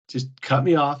just cut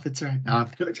me off. It's all right. No,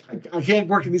 I can't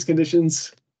work in these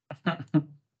conditions.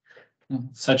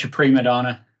 Such a prima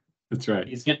donna. That's right.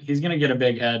 He's gonna get a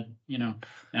big head, now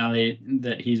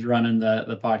that he's running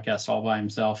the podcast all by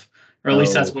himself, or at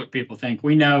least that's what people think.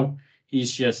 We know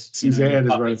he's just Suzanne is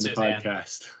running the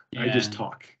podcast. Yeah. I just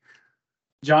talk.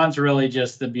 John's really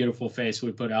just the beautiful face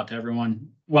we put out to everyone.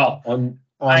 Well, on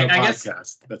the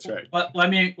podcast. That's right. Let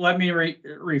me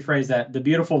rephrase that. The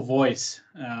beautiful voice.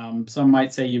 Some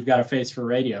might say you've got a face for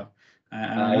radio.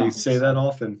 I say that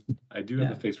often. I do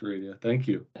have a face for radio. Thank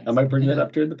you. I might bring that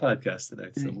up during the podcast today,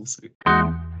 so we'll see.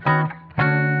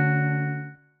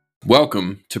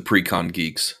 Welcome to Pre-Con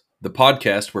Geeks, the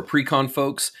podcast where pre-con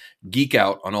folks geek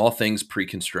out on all things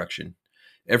pre-construction.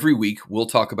 Every week, we'll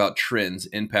talk about trends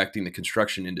impacting the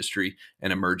construction industry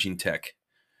and emerging tech.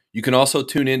 You can also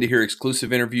tune in to hear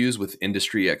exclusive interviews with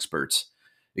industry experts.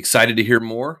 Excited to hear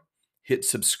more? Hit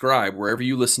subscribe wherever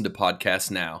you listen to podcasts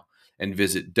now and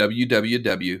visit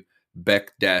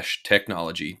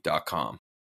www.beck-technology.com.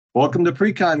 Welcome to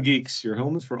Pre-Con Geeks, your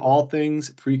homes for all things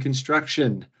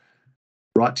pre-construction.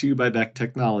 Brought to you by Beck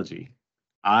Technology.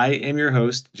 I am your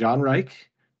host, John Reich,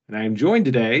 and I am joined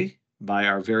today by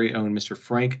our very own Mr.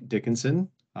 Frank Dickinson,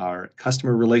 our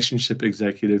customer relationship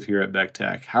executive here at Beck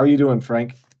Tech. How are you doing,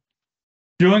 Frank?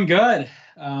 Doing good.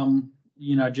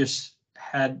 Just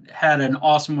had an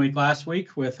awesome week last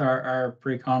week with our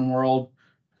Pre-Con World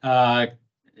kind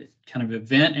of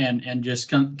event and just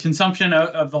consumption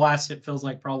of the last, it feels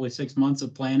like probably 6 months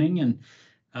of planning, and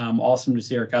awesome to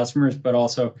see our customers, but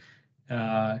also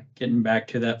getting back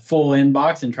to that full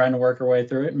inbox and trying to work our way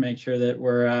through it and make sure that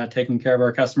we're taking care of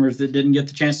our customers that didn't get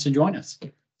the chance to join us.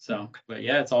 So, but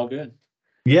yeah, it's all good.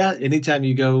 Yeah, anytime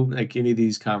you go, like any of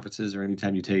these conferences, or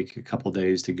anytime you take a couple of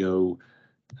days to go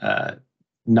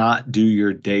not do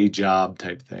your day job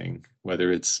type thing,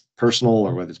 whether it's personal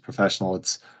or whether it's professional,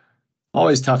 it's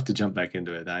always tough to jump back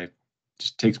into it. It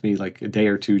just takes me like a day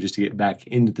or two just to get back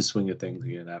into the swing of things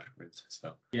again afterwards.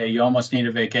 So yeah, you almost need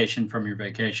a vacation from your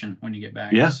vacation when you get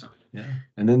back. Yeah, so. Yeah.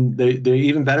 And then the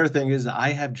even better thing is I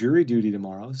have jury duty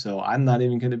tomorrow, so I'm not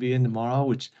even going to be in tomorrow,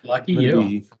 which lucky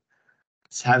you.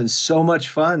 It's having so much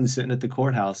fun sitting at the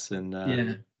courthouse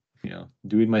and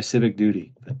doing my civic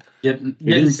duty. But getting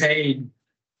paid.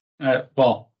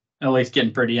 Well, at least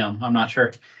getting per diem. I'm not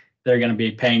sure they're going to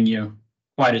be paying you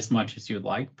quite as much as you would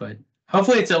like, but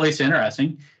hopefully it's at least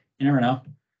interesting. You never know.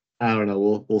 I don't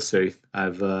know. We'll see.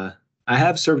 I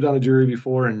have served on a jury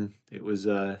before, and it was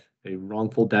a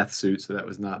wrongful death suit, so that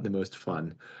was not the most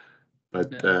fun.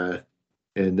 But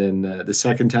and then the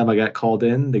second time I got called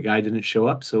in, the guy didn't show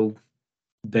up, so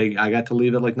I got to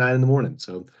leave at like 9 a.m.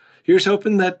 So here's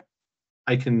hoping that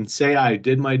I can say I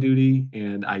did my duty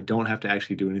and I don't have to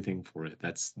actually do anything for it.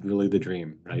 That's really the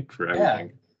dream, right? For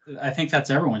everything. Yeah, I think that's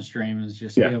everyone's dream, is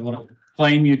just be able to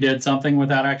claim you did something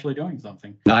without actually doing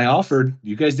something. I offered.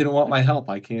 You guys didn't want my help.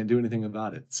 I can't do anything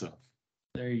about it. So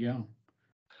there you go.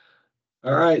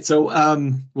 All right. So,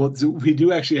 we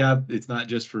do actually have, it's not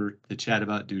just for the chat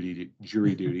about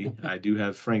jury duty. I do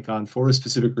have Frank on for a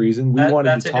specific reason.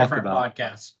 That's a different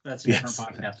podcast. That's a different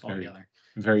podcast altogether.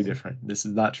 Very different. This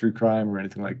is not true crime or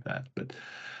anything like that. But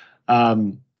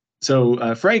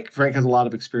Frank has a lot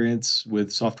of experience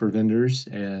with software vendors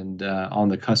and on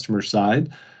the customer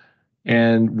side.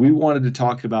 And we wanted to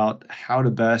talk about how to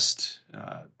best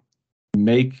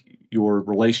make your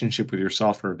relationship with your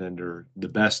software vendor the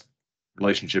best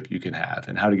relationship you can have,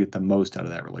 and how to get the most out of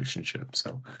that relationship.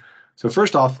 So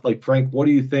first off, like, Frank, where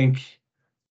do you think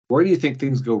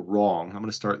things go wrong? I'm going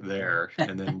to start there,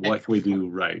 and then what can we do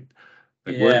right?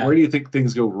 Like, where do you think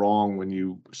things go wrong when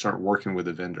you start working with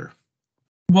a vendor?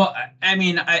 Well, I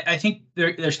mean, I think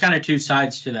there's kind of two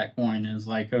sides to that coin. Is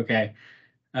like, okay,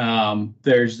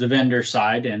 there's the vendor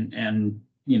side, and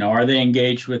are they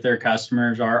engaged with their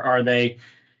customers? Are they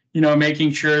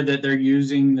making sure that they're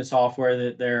using the software,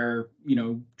 that they're,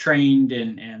 trained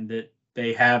and that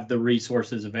they have the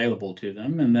resources available to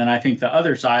them. And then I think the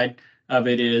other side of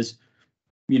it is,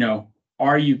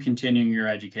 are you continuing your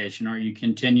education? Are you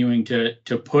continuing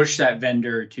to push that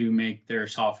vendor to make their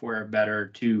software better,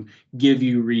 to give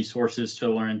you resources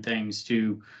to learn things,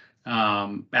 to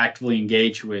actively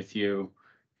engage with you?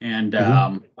 And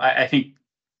I think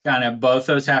kind of both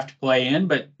those have to play in,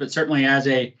 but certainly as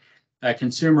a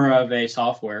consumer of a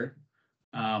software,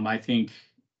 I think,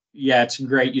 it's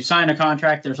great. You sign a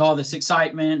contract, there's all this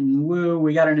excitement and woo,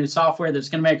 we got a new software that's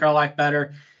going to make our life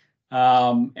better.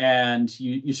 And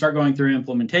you start going through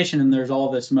implementation and there's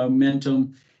all this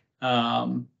momentum.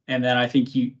 And then I think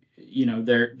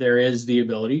there is the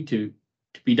ability to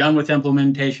be done with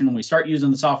implementation, and we start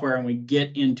using the software and we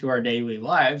get into our daily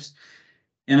lives.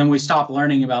 and then we stop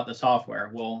learning about the software.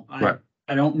 Well,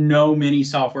 I don't know many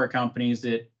software companies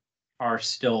that are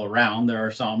still around. There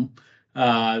are some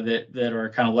that are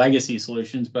kind of legacy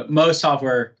solutions, but most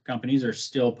software companies are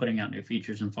still putting out new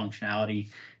features and functionality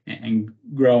and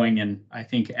growing. And I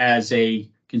think as a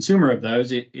consumer of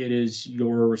those, it is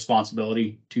your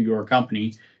responsibility to your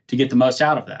company to get the most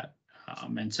out of that.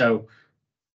 And so,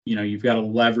 you've got to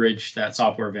leverage that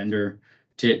software vendor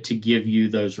to give you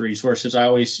those resources. I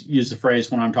always use the phrase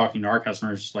when I'm talking to our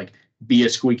customers, like, be a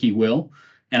squeaky wheel.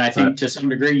 And I think to some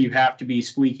degree, you have to be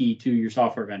squeaky to your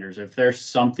software vendors. If there's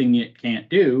something it can't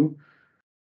do,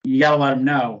 you got to let them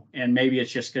know. And maybe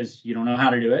it's just because you don't know how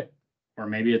to do it, or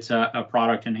maybe it's a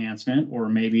product enhancement, or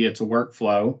maybe it's a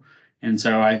workflow. And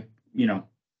so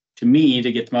to me,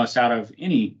 to get the most out of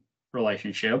any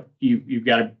relationship, you've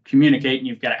got to communicate, and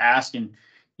you've got to ask, and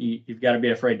you've got to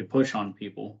be afraid to push on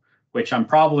people, which I'm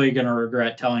probably going to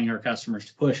regret telling our customers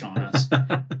to push on us.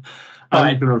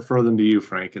 I'm going to refer them to you,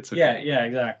 Frank. It's okay. Yeah,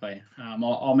 exactly.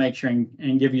 I'll make sure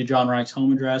and give you John Reich's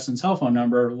home address and cell phone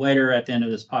number later at the end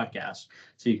of this podcast,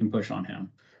 so you can push on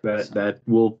him. That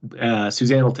will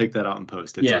Suzanne will take that out and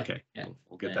post. It's okay. Yeah.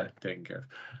 We'll get that taken care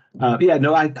of.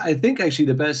 I think actually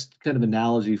the best kind of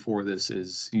analogy for this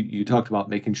is you talked about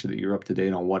making sure that you're up to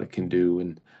date on what it can do.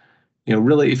 And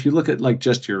really, if you look at like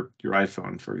just your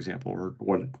iPhone, for example, or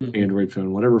what Android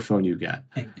phone, whatever phone you get,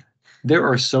 there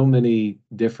are so many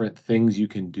different things you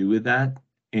can do with that.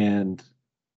 And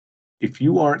if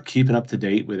you aren't keeping up to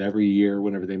date with every year,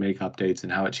 whenever they make updates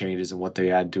and how it changes and what they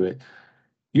add to it,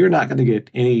 you're not going to get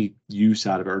any use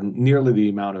out of it, or nearly the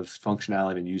amount of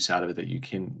functionality and use out of it that you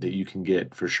can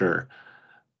get, for sure.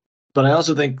 But I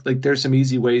also think like there's some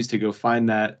easy ways to go find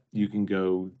that. You can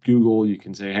go Google, you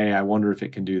can say, hey, I wonder if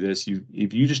it can do this.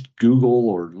 If you just Google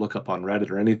or look up on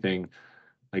Reddit or anything,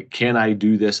 like, can I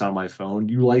do this on my phone?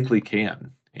 You likely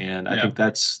can. And I think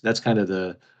that's kind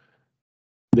of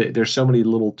there's so many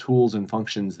little tools and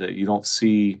functions that you don't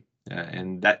see.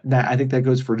 And that I think that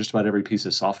goes for just about every piece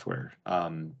of software.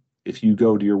 If you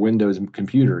go to your Windows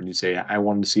computer and you say, I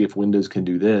wanted to see if Windows can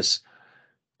do this,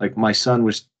 like my son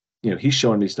was, he's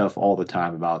showing me stuff all the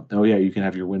time about, oh yeah, you can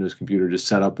have your Windows computer just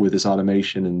set up with this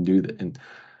automation and do that. And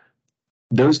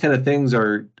those kind of things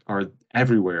are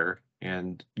everywhere.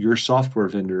 And your software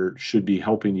vendor should be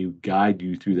helping you, guide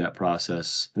you through that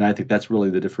process. And I think that's really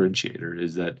the differentiator,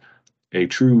 is that a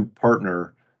true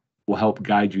partner will help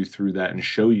guide you through that and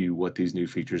show you what these new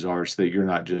features are, so that you're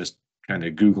not just kind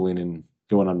of Googling and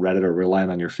going on Reddit or relying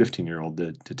on your 15-year-old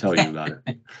to tell you about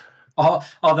it.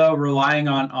 Although relying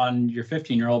on your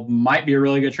 15-year-old might be a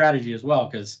really good strategy as well,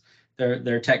 because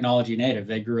they're technology native.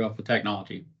 They grew up with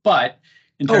technology. But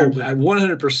in terms of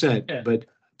 100%. But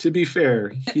to be fair,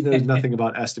 he knows nothing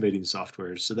about estimating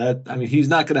software. So he's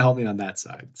not going to help me on that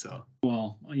side. So,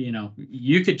 well,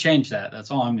 you could change that. That's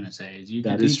all I'm going to say is you.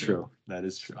 That is true. That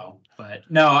is true. So, but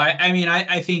no,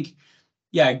 I think,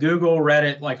 Google,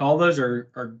 Reddit, like all those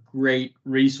are great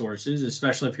resources,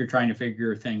 especially if you're trying to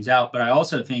figure things out. But I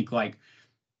also think like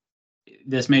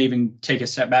this may even take a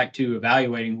step back to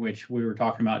evaluating, which we were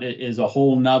talking about. It is a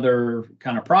whole nother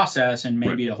kind of process, and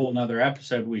maybe a whole nother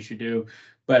episode we should do.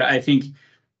 But I think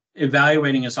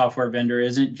evaluating a software vendor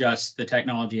isn't just the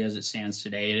technology as it stands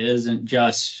today. It isn't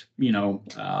just,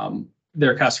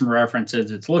 their customer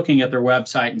references. It's looking at their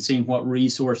website and seeing what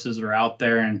resources are out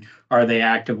there and are they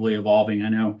actively evolving. I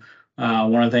know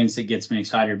one of the things that gets me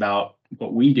excited about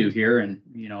what we do here, and,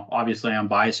 obviously I'm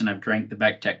biased and I've drank the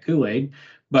Beck Tech Kool-Aid,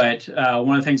 but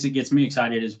one of the things that gets me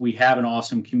excited is we have an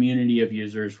awesome community of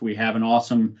users. We have an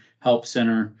awesome help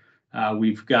center.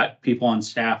 We've got people on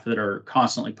staff that are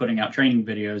constantly putting out training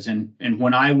videos. And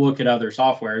when I look at other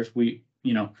softwares, we,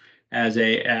 as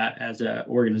a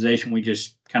organization, we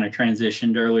just kind of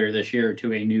transitioned earlier this year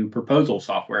to a new proposal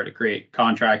software to create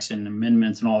contracts and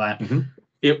amendments and all that. Mm-hmm.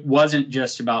 It wasn't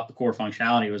just about the core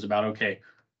functionality. It was about, okay,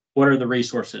 what are the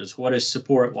resources? What is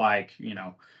support like?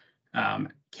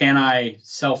 Can I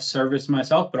self-service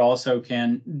myself, but also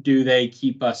do they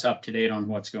keep us up to date on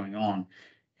what's going on?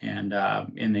 And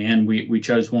in the end, we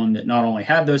chose one that not only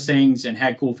had those things and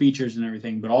had cool features and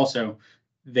everything, but also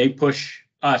they push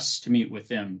us to meet with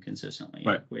them consistently,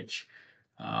 right. Which,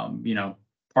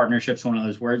 partnership's one of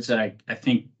those words that I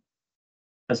think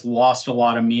has lost a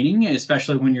lot of meaning,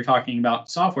 especially when you're talking about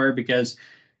software, because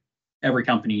every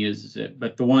company uses it.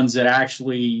 But the ones that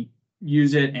actually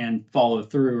use it and follow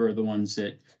through are the ones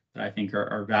that I think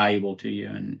are valuable to you.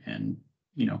 And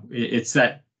it's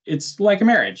like a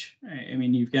marriage. I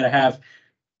mean, you've got to have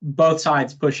both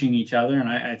sides pushing each other. And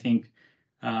I think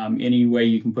any way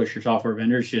you can push your software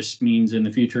vendors just means in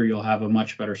the future you'll have a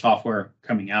much better software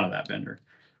coming out of that vendor.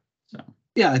 So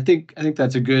Yeah, I think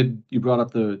that's a good. You brought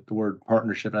up the word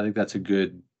partnership. I think that's a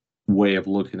good way of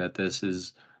looking at this.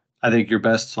 Is I think your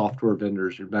best software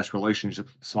vendors, your best relationship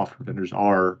software vendors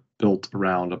are built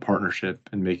around a partnership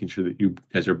and making sure that you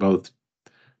guys are both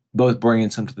bringing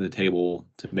something to the table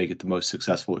to make it the most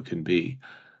successful it can be.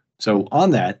 So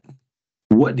on that,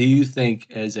 what do you think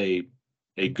as a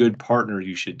good partner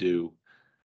you should do?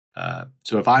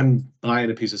 So if I'm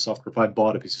buying a piece of software, if I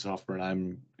bought a piece of software and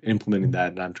I'm implementing that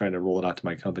and I'm trying to roll it out to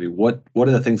my company, what are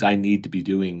the things I need to be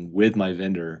doing with my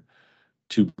vendor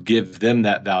to give them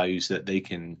that value so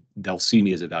that they'll see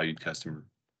me as a valued customer?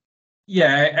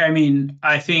 Yeah, I mean,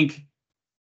 I think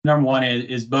number one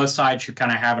is both sides should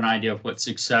kind of have an idea of what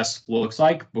success looks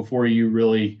like before you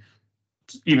really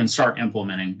even start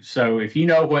implementing. So if you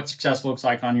know what success looks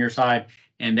like on your side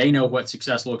and they know what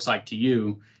success looks like to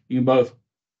you, you can both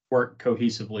work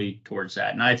cohesively towards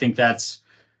that. And I think that's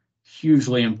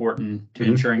hugely important to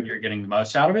ensuring you're getting the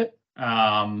most out of it.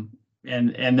 And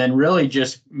then really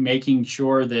just making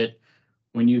sure that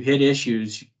when you hit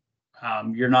issues,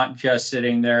 you're not just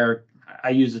sitting there. I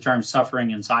use the term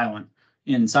suffering in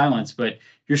silence, but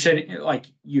you're sitting like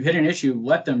you hit an issue,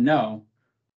 let them know,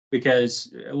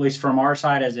 because at least from our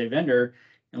side as a vendor,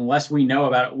 unless we know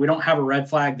about it, we don't have a red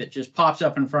flag that just pops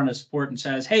up in front of support and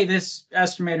says, "Hey, this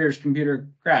estimator's computer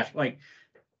crashed." Like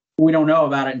we don't know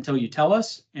about it until you tell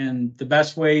us. And the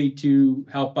best way to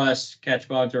help us catch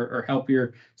bugs or help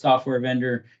your software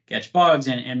vendor catch bugs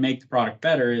and make the product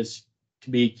better is to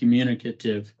be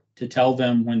communicative, to tell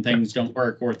them when things don't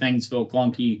work or things feel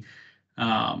clunky.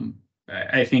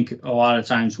 I think a lot of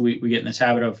times we get in this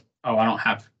habit of, oh, I don't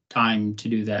have time to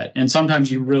do that. And sometimes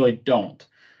you really don't.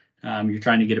 You're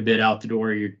trying to get a bid out the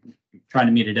door, you're trying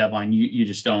to meet a deadline, you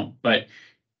just don't. But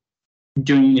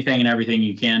doing anything and everything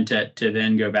you can to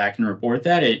then go back and report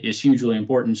that is hugely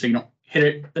important so you don't hit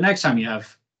it the next time you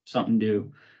have something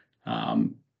due.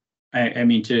 I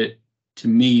mean, to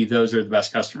me, those are the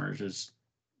best customers. Is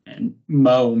and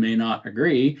Mo may not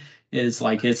agree. Is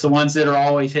like it's the ones that are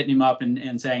always hitting him up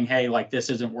and saying, "Hey, like this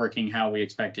isn't working how we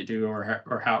expect it to,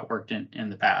 or how it worked in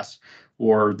the past,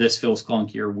 or this feels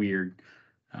clunky or weird."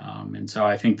 And so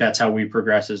I think that's how we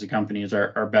progress as a company. Is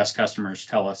our best customers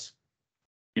tell us,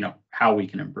 how we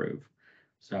can improve.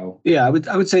 So Yeah, I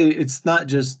would say it's not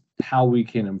just how we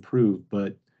can improve,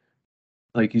 but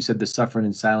like you said, the suffering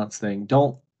in silence thing.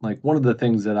 Don't like one of the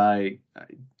things that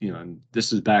and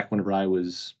this is back whenever I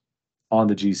was on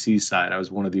the GC side. I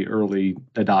was one of the early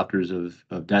adopters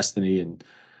of Destiny, and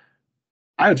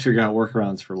I would figure out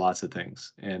workarounds for lots of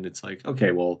things. And it's like,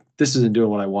 okay, well, this isn't doing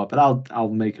what I want, but I'll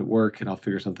make it work and I'll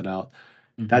figure something out.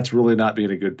 That's really not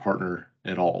being a good partner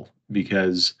at all,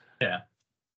 because yeah,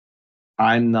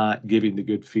 I'm not giving the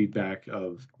good feedback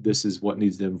of this is what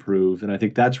needs to improve. And I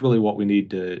think that's really what we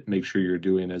need to make sure you're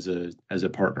doing as a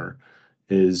partner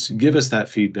is give us that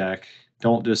feedback.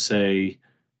 Don't just say,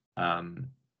 um,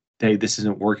 hey, this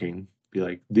isn't working. Be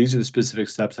like, these are the specific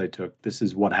steps I took. This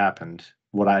is what happened.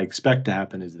 What I expect to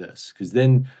happen is this. Because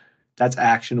then that's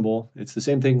actionable. It's the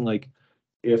same thing like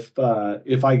if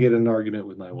I get in an argument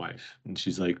with my wife and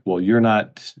she's like, well, you're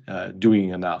not doing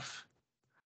enough,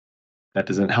 that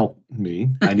doesn't help me.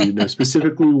 I need to know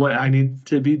specifically what I need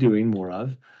to be doing more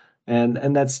of. And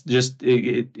that's just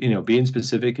being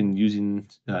specific and using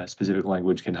specific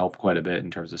language can help quite a bit in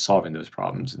terms of solving those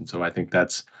problems. And so I think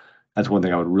that's one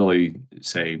thing I would really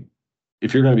say.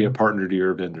 If you're going to be a partner to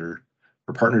your vendor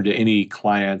or partner to any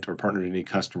client or partner to any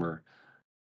customer,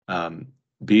 um,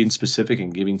 being specific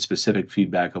and giving specific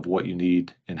feedback of what you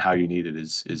need and how you need it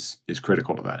is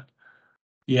critical to that.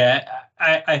 yeah,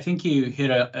 I think you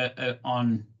hit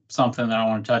on something that I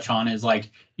want to touch on is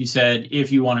like you said,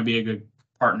 if you want to be a good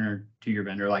partner to your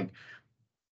vendor, like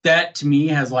that to me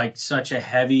has like such a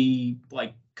heavy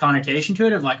like connotation to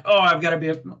it of like, oh, I've got to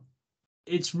be.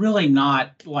 It's really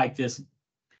not like this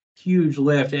huge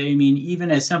lift. I mean,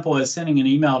 even as simple as sending an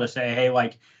email to say, hey,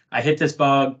 like I hit this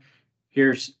bug,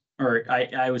 or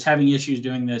I was having issues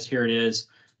doing this, here it is,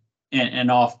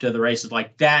 and off to the races.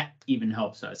 Like that even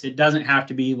helps us. It doesn't have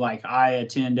to be like I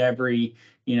attend every,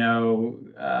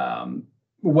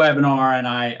 webinar and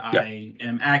I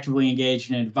am actively engaged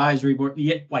in an advisory board.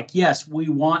 Like, yes, we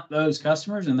want those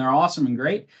customers and they're awesome and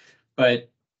great, but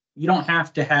you don't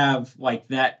have to have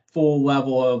that full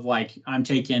level of I'm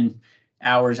taking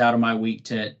hours out of my week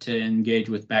to engage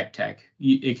with back tech.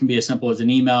 It can be as simple as an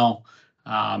email.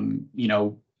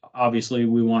 Obviously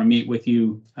we want to meet with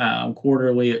you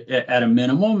quarterly at a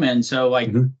minimum. And so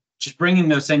just bringing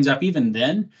those things up even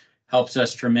then helps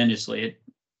us tremendously.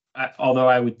 Although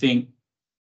I would think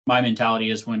my mentality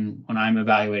is when I'm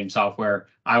evaluating software,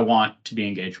 I want to be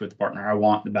engaged with the partner. I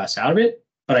want the best out of it.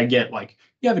 but I get like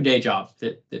you have a day job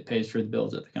that pays for the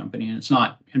bills at the company, and it's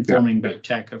not informing big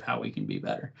tech of how we can be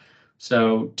better.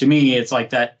 So to me, it's like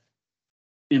that.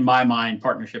 In my mind,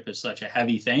 partnership is such a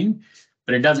heavy thing,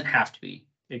 but it doesn't have to be.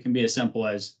 It can be as simple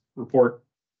as report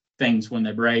things when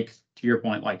they break. To your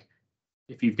point, like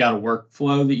if you've got a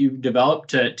workflow that you've developed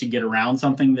to get around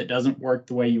something that doesn't work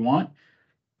the way you want,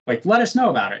 like let us know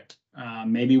about it.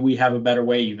 Maybe we have a better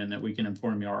way even that we can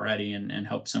inform you already and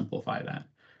help simplify that.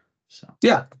 So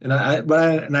Yeah, and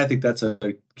I think that's a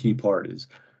key part is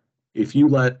if you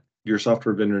let your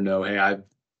software vendor know, hey,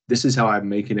 this is how I'm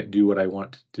making it do what I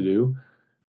want to do.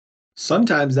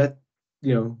 Sometimes that,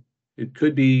 it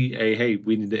could be hey,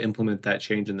 we need to implement that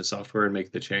change in the software and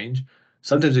make the change.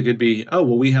 Sometimes it could be, oh,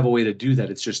 well, we have a way to do that.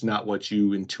 It's just not what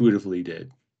you intuitively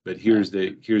did, but here's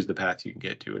the path you can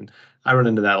get to. And I run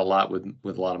into that a lot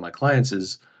with a lot of my clients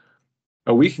is,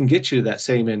 oh, we can get you to that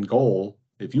same end goal.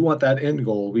 If you want that end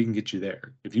goal, we can get you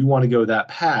there. If you want to go that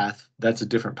path, that's a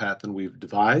different path than we've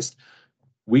devised.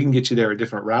 We can get you there a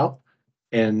different route.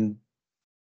 And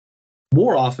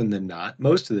more often than not,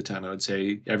 most of the time, I would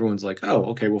say everyone's like, oh,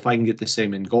 okay, well, if I can get the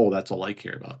same end goal, that's all I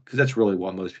care about. Because that's really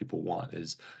what most people want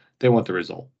is they want the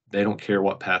result. They don't care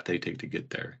what path they take to get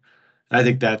there. And I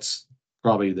think that's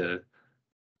probably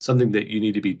something that you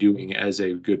need to be doing as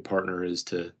a good partner is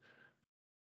to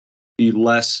be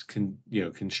less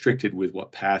constricted with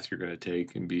what path you're going to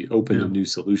take and be open to new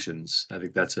solutions. I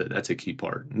think that's a key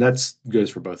part. And that's goes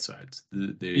for both sides.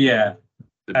 The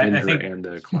vendor and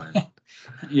the client.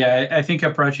 Yeah, I think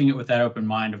approaching it with that open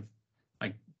mind of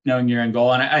like knowing your end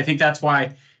goal. And I think that's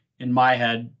why in my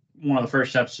head, one of the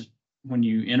first steps when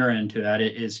you enter into that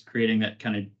is creating that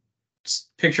kind of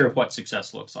picture of what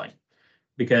success looks like.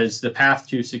 Because the path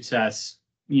to success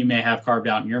you may have carved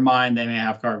out in your mind, they may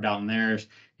have carved out in theirs,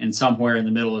 and somewhere in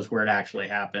the middle is where it actually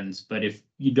happens. But if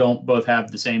you don't both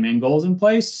have the same end goals in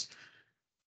place,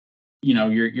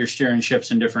 you're steering ships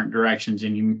in different directions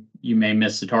and you may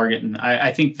miss the target. And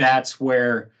I think that's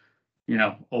where,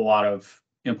 a lot of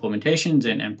implementations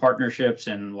and partnerships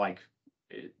and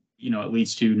it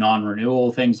leads to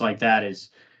non-renewal, things like that is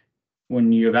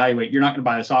when you evaluate, you're not going to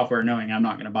buy the software knowing I'm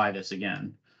not going to buy this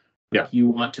again. Yeah. You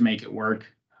want to make it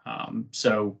work.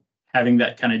 So having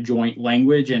that kind of joint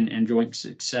language and joint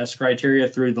success criteria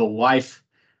through the life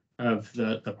of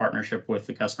the partnership with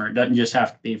the customer. It doesn't just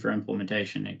have to be for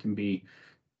implementation. It can be,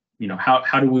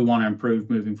 how do we want to improve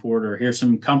moving forward? Or here's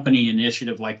some company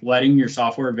initiative, like letting your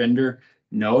software vendor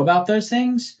know about those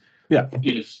things. Yeah,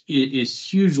 it is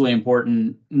hugely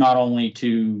important, not only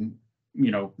to,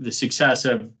 the success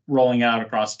of rolling out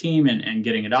across team and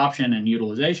getting adoption and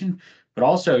utilization, but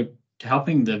also to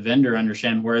helping the vendor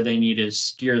understand where they need to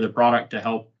steer the product to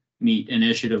help meet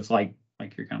initiatives like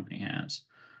your company has.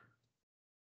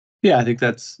 Yeah, I think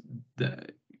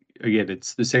again,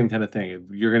 it's the same kind of thing. If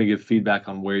you're going to give feedback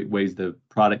on ways the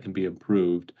product can be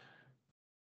improved,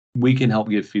 we can help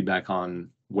give feedback on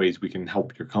ways we can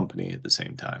help your company at the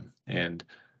same time. And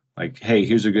like, hey,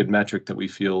 here's a good metric that we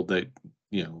feel that,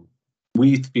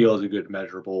 we feel is a good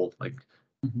measurable,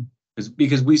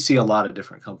 because we see a lot of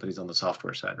different companies on the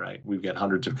software side, right? We've got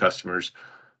hundreds of customers.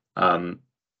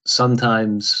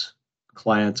 Sometimes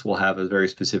clients will have a very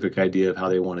specific idea of how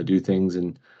they want to do things,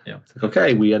 and it's like,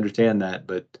 okay, we understand that,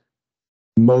 but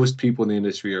most people in the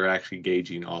industry are actually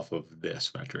gauging off of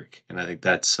this metric, and I think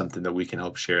that's something that we can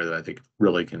help share that I think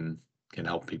really can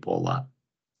help people a lot.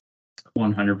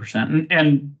 100%.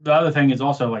 And the other thing is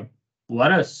also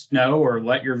let us know or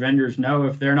let your vendors know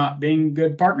if they're not being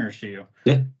good partners to you.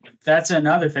 Yeah, that's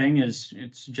another thing. Is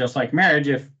it's just like marriage.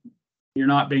 If you're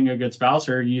not being a good spouse,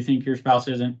 or you think your spouse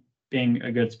isn't being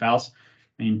a good spouse,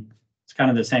 I mean, it's kind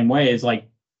of the same way. Is like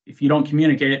if you don't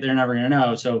communicate it, they're never going to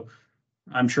know. So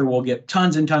I'm sure we'll get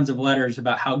tons and tons of letters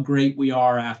about how great we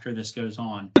are after this goes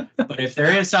on. But if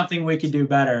there is something we could do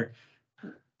better,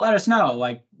 let us know.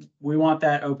 Like we want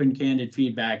that open, candid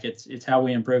feedback. It's how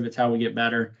we improve. It's how we get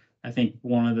better. I think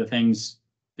one of the things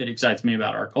that excites me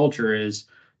about our culture is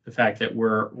the fact that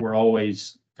we're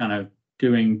always kind of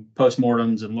doing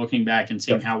postmortems and looking back and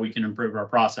seeing how we can improve our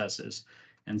processes.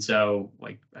 And so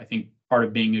I think part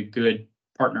of being a good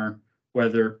partner,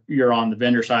 whether you're on the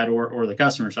vendor side or the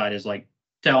customer side, is like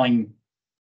telling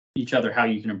each other how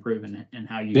you can improve and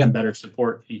how you can better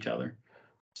support each other.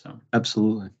 So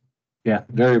absolutely. Yeah,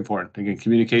 very important. Again,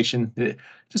 communication.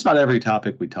 Just about every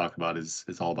topic we talk about is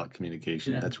all about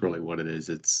communication. That's really what it is.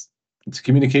 It's a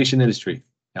communication industry,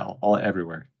 all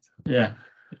everywhere. Yeah,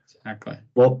 exactly.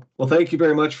 Well, thank you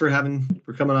very much for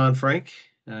coming on, Frank.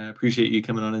 I appreciate you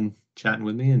coming on and chatting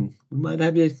with me, and we might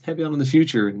have you on in the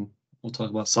future, and we'll talk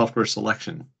about software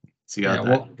selection. See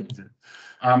how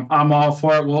I'm all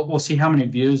for it. We'll see how many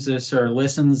views this or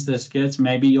listens this gets.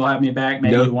 Maybe you'll have me back.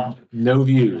 Maybe you won't. No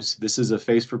views. This is a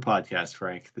face for podcast,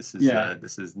 Frank. This is Yeah.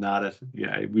 this is not a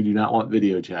we do not want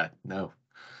video chat. No.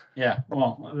 Yeah.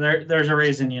 Well, there's a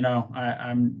reason,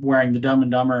 I'm wearing the Dumb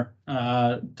and Dumber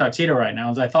tuxedo right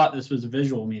now, as I thought this was a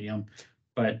visual medium,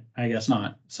 but I guess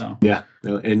not. So Yeah.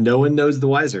 No, and no one knows the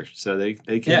wiser, so they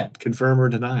can confirm or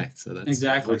deny. So that's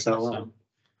exactly. works out well. So,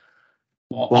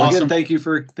 well, Again, awesome. thank you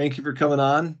for coming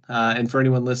on. And for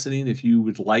anyone listening, if you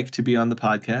would like to be on the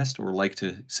podcast or like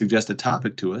to suggest a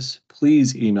topic to us,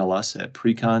 please email us at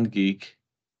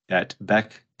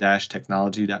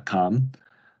precongeek@beck-technology.com.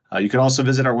 You can also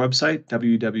visit our website,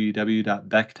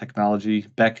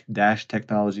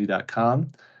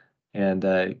 www.beck-technology.com, and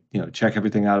check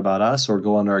everything out about us, or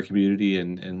go onto our community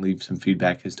and leave some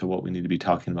feedback as to what we need to be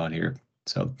talking about here.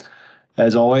 So,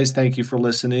 as always, thank you for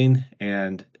listening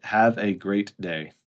and have a great day.